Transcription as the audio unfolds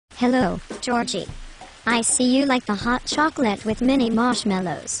Hello, Georgie. I see you like the hot chocolate with mini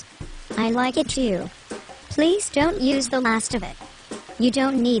marshmallows. I like it too. Please don't use the last of it. You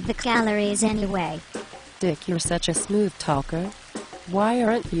don't need the calories anyway. Dick, you're such a smooth talker. Why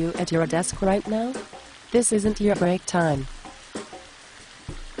aren't you at your desk right now? This isn't your break time.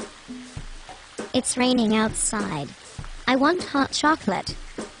 It's raining outside. I want hot chocolate.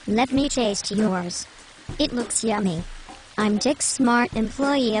 Let me taste yours. It looks yummy. I'm Dick's Smart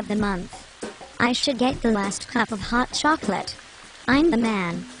Employee of the Month. I should get the last cup of hot chocolate. I'm the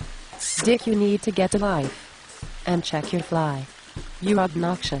man. Dick, you need to get a life. And check your fly. You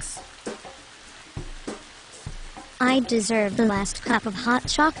obnoxious. I deserve the last cup of hot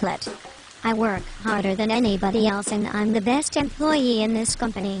chocolate. I work harder than anybody else and I'm the best employee in this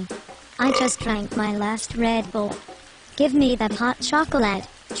company. I just drank my last Red Bull. Give me that hot chocolate,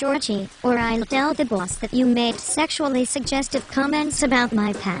 Georgie, or I'll tell the boss that you made sexually suggestive comments about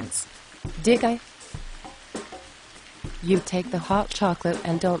my pants. Dick, You take the hot chocolate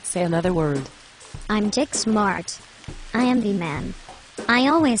and don't say another word. I'm Dick Smart. I am the man. I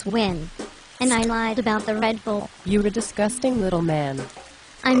always win. And I lied about the Red Bull. You're a disgusting little man.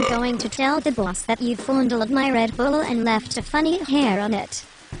 I'm going to tell the boss that you fondled my Red Bull and left a funny hair on it.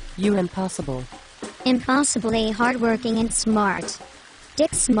 You impossible. Impossibly hardworking and smart.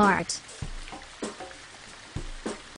 Dick Smart.